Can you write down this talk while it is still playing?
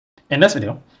In this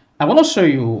video, I want to show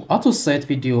you how to set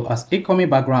video as incoming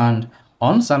background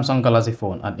on Samsung Galaxy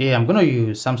phone. And here I'm going to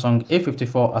use Samsung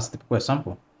A54 as the typical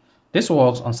example. This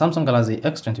works on Samsung Galaxy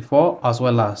X24 as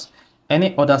well as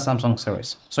any other Samsung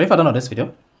series. So if I don't know this video,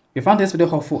 if you found this video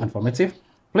helpful and informative,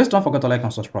 please don't forget to like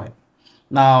and subscribe.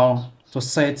 Now, to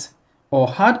set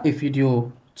or add a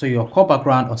video to your core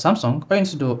background on Samsung, all you need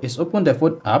to do is open the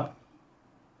phone app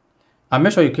and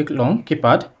make sure you click on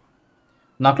keypad.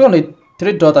 Now click on the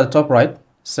three dots at the top right,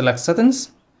 select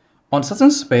settings. On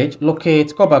settings page,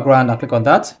 locate core background and click on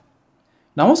that.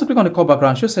 Now once you click on the core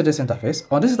background, you should see this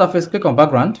interface. On this interface, click on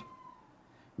background.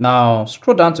 Now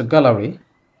scroll down to gallery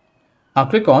and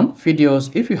click on videos.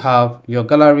 If you have your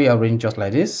gallery arranged just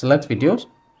like this, select videos.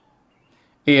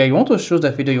 Here you want to choose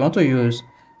the video you want to use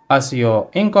as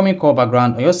your incoming core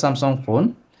background on your Samsung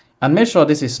phone and make sure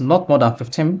this is not more than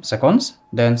 15 seconds,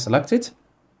 then select it.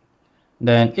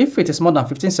 Then if it is more than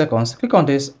 15 seconds, click on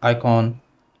this icon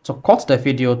to cut the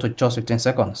video to just 15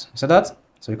 seconds. See that?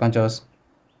 So you can just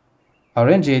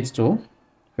arrange it to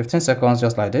 15 seconds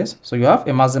just like this. So you have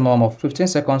a maximum of 15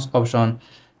 seconds option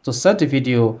to set the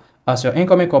video as your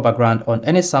incoming core background on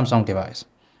any Samsung device.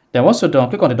 Then once you're done,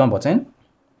 click on the done button.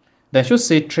 Then you should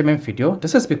see trimming video.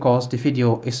 This is because the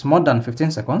video is more than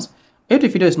 15 seconds. If the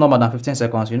video is not more than 15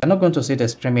 seconds, you're not going to see the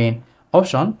trimming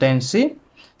option. Then see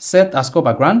set as core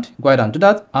background, go ahead and do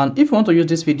that. And if you want to use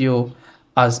this video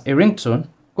as a ringtone,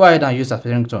 go ahead and use as a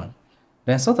ringtone.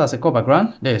 Then set as a core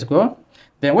background, there you go.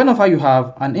 Then whenever you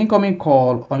have an incoming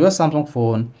call on your Samsung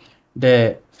phone,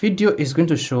 the video is going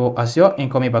to show as your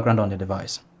incoming background on the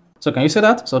device. So can you see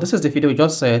that? So this is the video we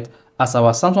just set as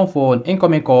our Samsung phone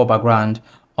incoming call background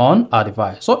on our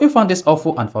device. So if you found this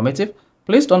helpful and informative,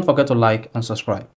 please don't forget to like and subscribe.